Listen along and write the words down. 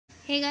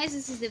Hey guys,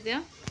 this is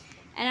Divya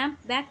and I'm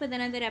back with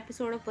another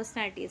episode of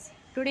Personalities.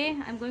 Today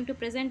I'm going to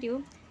present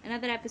you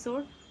another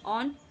episode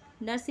on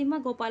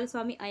Narasimha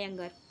Gopalaswamy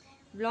Ayyangar.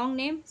 Long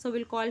name, so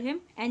we'll call him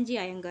NG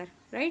Ayyangar,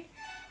 right?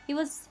 He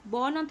was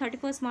born on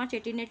 31st March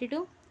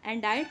 1882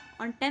 and died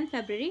on 10th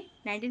February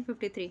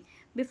 1953.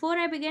 Before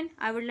I begin,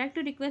 I would like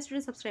to request you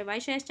to subscribe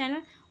Vysh's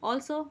channel,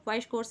 also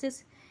Vysh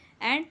courses,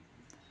 and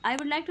I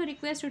would like to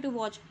request you to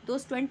watch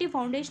those 20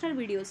 foundational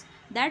videos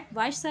that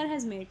Vysh sir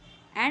has made,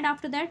 and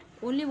after that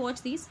only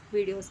watch these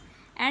videos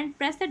and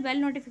press that bell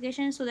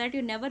notification so that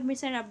you never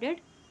miss an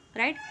update,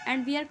 right?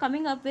 And we are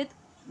coming up with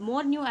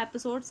more new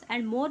episodes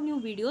and more new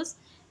videos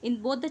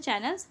in both the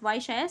channels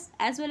Vysh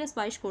as well as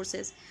Vysh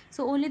courses.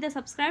 So only the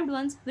subscribed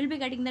ones will be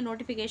getting the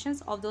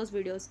notifications of those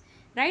videos,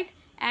 right?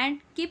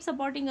 And keep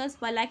supporting us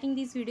by liking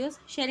these videos,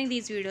 sharing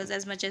these videos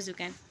as much as you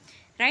can,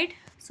 right?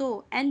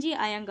 So NG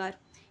Iyengar,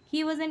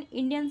 he was an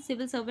Indian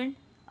civil servant,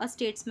 a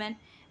statesman,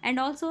 and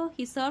also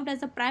he served as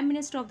the Prime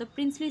Minister of the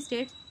princely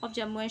state of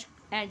Jammu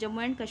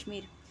and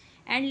Kashmir.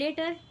 And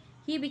later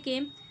he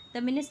became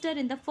the minister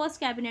in the first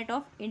cabinet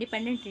of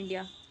independent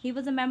India. He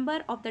was a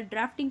member of the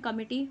drafting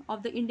committee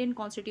of the Indian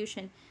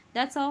Constitution.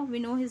 That's how we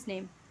know his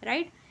name,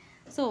 right?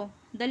 So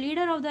the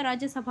leader of the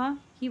Rajya Sabha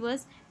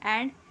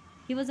and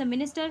he was a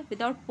minister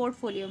without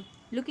portfolio,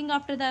 looking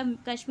after the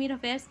Kashmir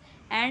affairs,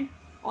 and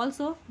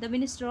also the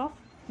Minister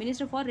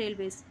for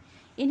Railways.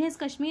 In his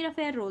Kashmir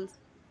affairs roles,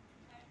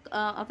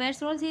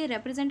 he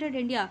represented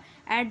India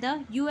at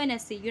the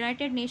UNSC,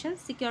 United Nations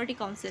Security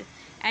Council,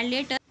 and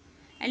later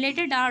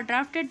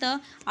drafted the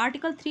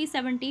Article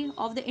 370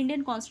 of the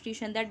Indian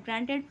Constitution that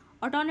granted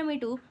autonomy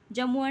to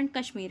Jammu and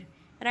Kashmir,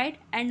 right?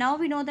 And now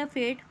we know the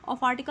fate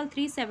of Article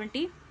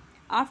 370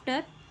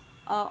 after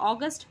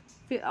August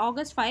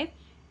 5,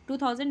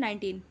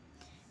 2019,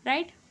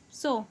 right?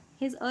 So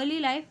his early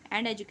life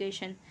and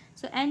education.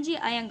 So NG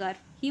Iyengar,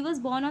 he was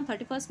born on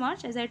 31st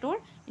March, as I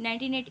told, in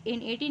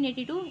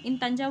 1882 in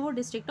Tanjavur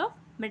district of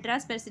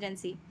Madras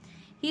Presidency.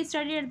 He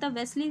studied at the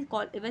Wesley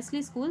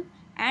School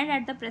and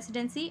at the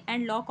Presidency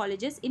and Law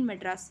Colleges in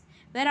Madras,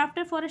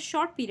 whereafter for a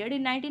short period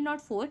in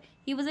 1904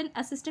 he was an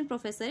assistant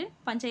professor in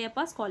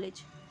Panchayappa's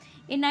College.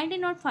 In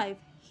 1905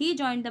 he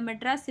joined the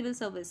Madras Civil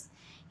Service.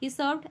 He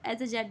served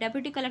as a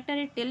deputy collector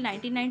till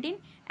 1919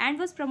 and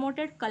was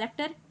promoted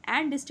collector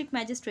and district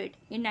magistrate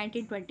in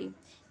 1920.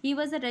 He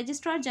was the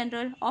registrar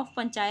general of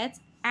panchayats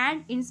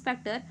and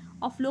inspector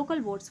of local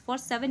boards for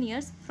 7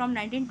 years from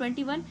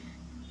 1921,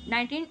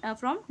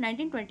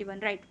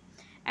 right?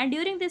 And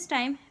during this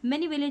time,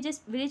 many village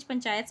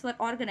panchayats were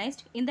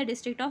organized in the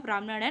district of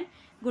Ramnad and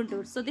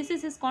Guntur. So this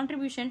is his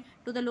contribution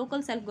to the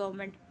local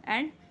self-government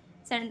and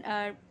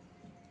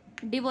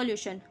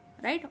devolution,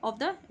 right, of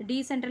the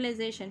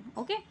decentralization.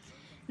 Okay,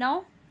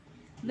 now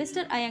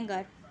Mr.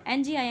 Iyengar,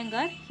 NG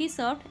Iyengar, he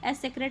served as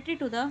secretary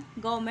to the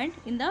government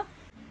in the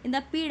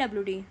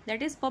PWD,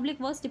 that is Public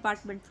Works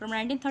Department, from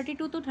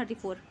 1932 to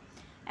 34,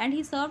 and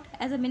he served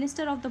as a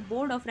minister of the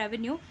Board of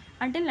Revenue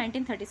until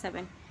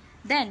 1937.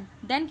 Then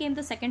came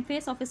the second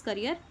phase of his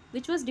career,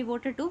 which was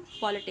devoted to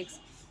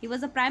politics. He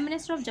was the Prime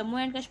Minister of Jammu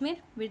and Kashmir,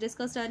 we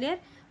discussed earlier,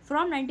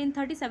 from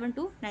 1937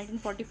 to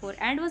 1944,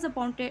 and was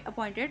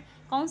appointed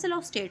Council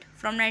of State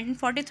from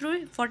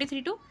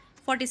 1943 to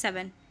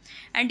 47.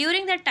 And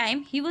during that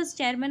time, he was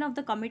chairman of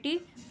the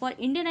Committee for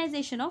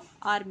Indianization of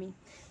Army.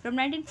 From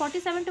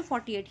 1947 to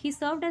 48, he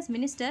served as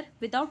minister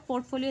without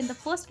portfolio in the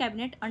first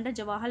cabinet under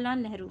Jawaharlal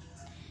Nehru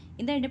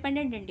in the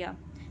independent India.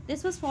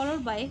 This was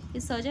followed by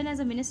his sojourn as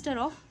a Minister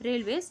of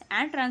Railways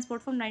and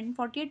Transport from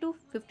 1948 to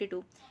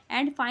 52.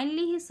 And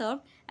finally, he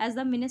served as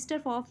the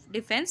Minister of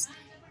Defence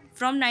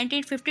from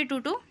 1952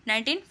 to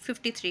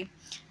 1953.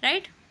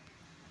 Right?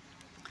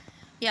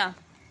 Yeah.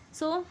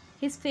 So,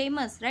 his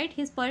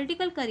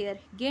political career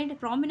gained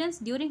prominence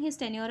during his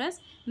tenure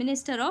as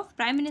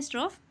Prime Minister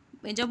of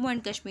Jammu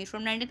and Kashmir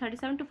from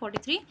 1937 to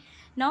 43.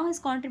 Now, his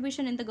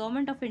contribution in the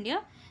Government of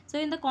India. So,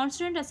 in the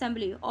Constituent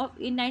Assembly in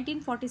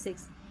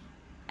 1946.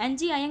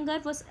 NG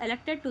Iyengar was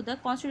elected to the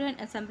Constituent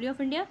Assembly of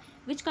India,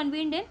 which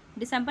convened in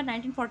December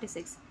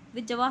 1946,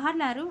 with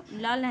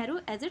Jawaharlal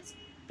Nehru as its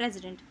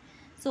president.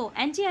 So,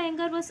 NG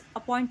Iyengar was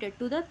appointed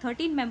to the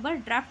 13-member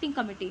drafting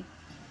committee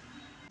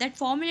that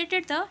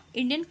formulated the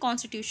Indian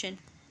Constitution.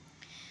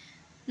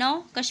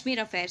 Now, Kashmir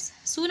affairs.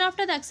 Soon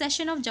after the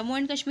accession of Jammu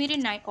and Kashmir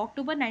in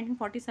October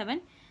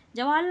 1947,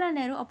 Jawaharlal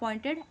Nehru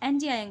appointed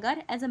NG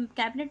Iyengar as a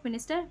cabinet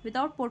minister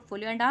without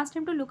portfolio and asked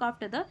him to look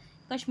after the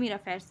Kashmir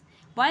affairs,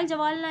 while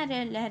Jawaharlal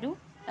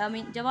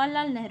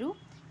Nehru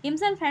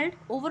himself held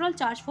overall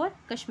charge for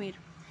Kashmir.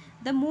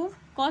 The move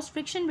caused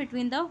friction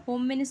between the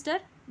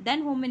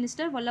then Home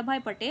Minister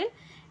Vallabhbhai Patel,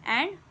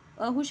 and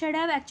who should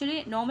have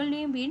actually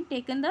normally been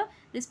taken the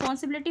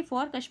responsibility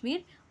for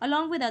Kashmir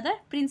along with other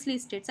princely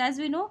states. As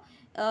we know,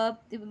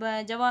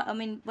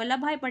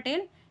 Vallabhbhai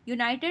Patel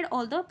united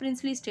all the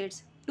princely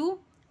states to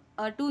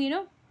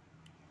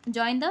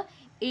join the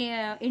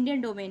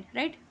Indian domain,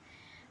 right?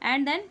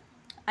 And then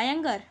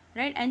Iyengar,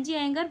 right? NG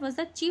Iyengar was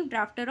the chief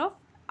drafter of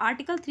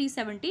Article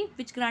 370,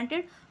 which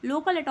granted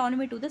local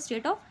autonomy to the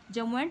state of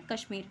Jammu and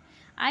Kashmir.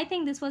 I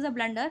think this was a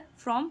blunder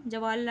from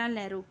Jawaharlal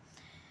Nehru.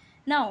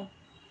 Now,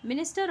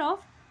 Minister of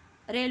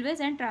Railways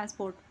and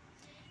Transport.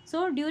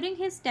 So, during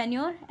his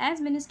tenure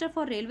as Minister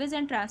for Railways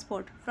and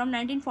Transport from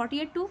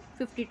 1948 to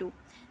 52,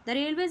 the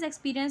railways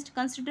experienced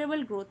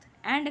considerable growth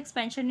and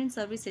expansion in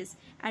services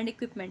and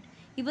equipment.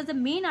 He was the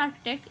main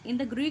architect in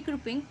the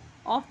regrouping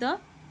of the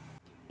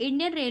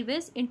Indian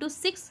Railways into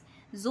 6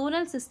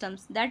 zonal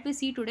systems that we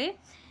see today: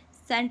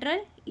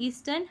 Central,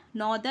 Eastern,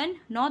 Northern,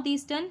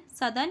 Northeastern,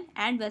 Southern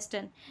and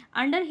Western.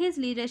 Under his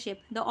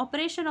leadership, the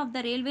operation of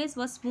the railways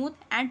was smooth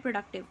and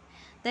productive.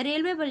 The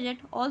railway budget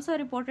also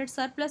reported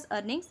surplus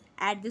earnings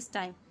at this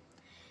time.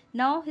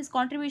 Now his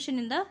contribution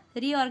in the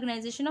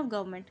reorganization of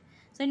government.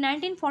 So in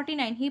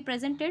 1949, he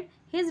presented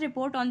his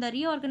report on the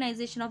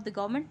reorganization of the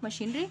government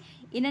machinery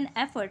in an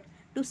effort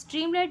to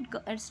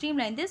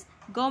streamline this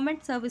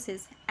government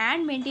services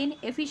and maintain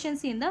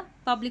efficiency in the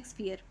public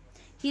sphere.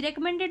 He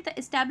recommended the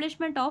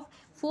establishment of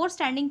 4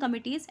 standing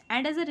committees,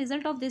 and as a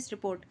result of this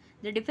report,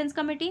 the Defence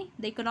Committee,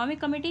 the Economic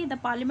Committee, the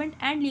Parliament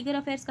and Legal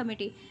Affairs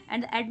Committee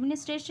and the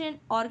Administration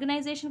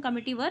Organization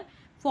Committee were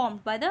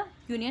formed by the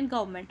Union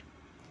government.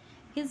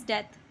 His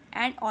death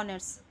and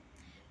honors.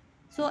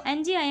 So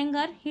N.G.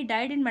 Ayyangar, he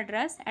died in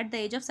Madras at the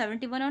age of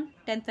 71 on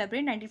 10th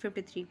February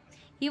 1953.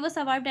 He was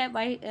survived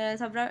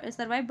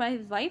by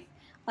his wife,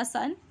 a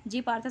son,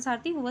 G.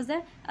 Parthasarthi, who was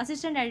the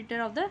assistant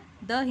editor of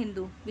the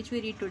Hindu, which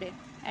we read today,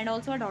 and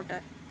also a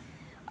daughter.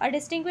 A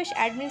distinguished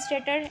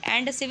administrator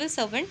and a civil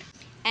servant,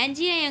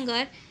 N.G.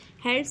 Ayyangar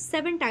held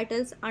 7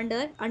 titles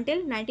until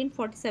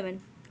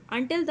 1947.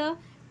 Until the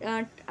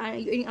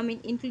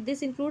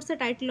this includes the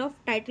title of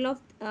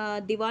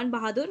Diwan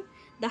Bahadur,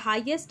 the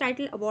highest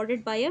title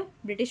awarded by a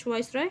British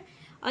Viceroy.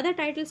 Other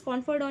titles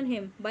conferred on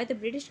him by the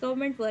British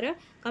government were a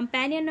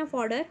Companion of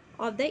Order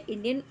of the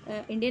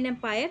Indian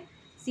Empire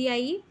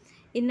 (CIE)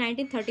 in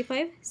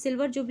 1935,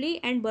 Silver Jubilee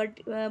and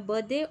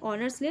Birthday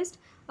Honours List,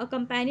 a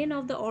Companion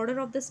of the Order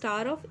of the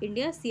Star of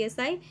India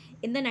 (CSI)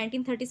 in the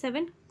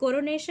 1937,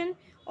 Coronation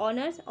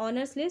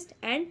Honours List,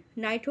 and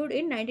Knighthood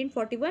in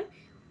 1941,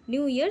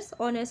 New Year's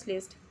Honours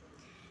List.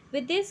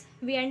 With this,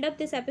 we end up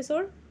this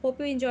episode. Hope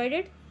you enjoyed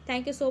it.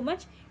 Thank you so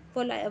much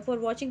for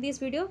watching this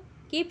video.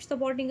 Keep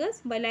supporting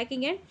us by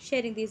liking and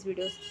sharing these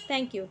videos.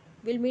 Thank you.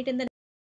 We'll meet in the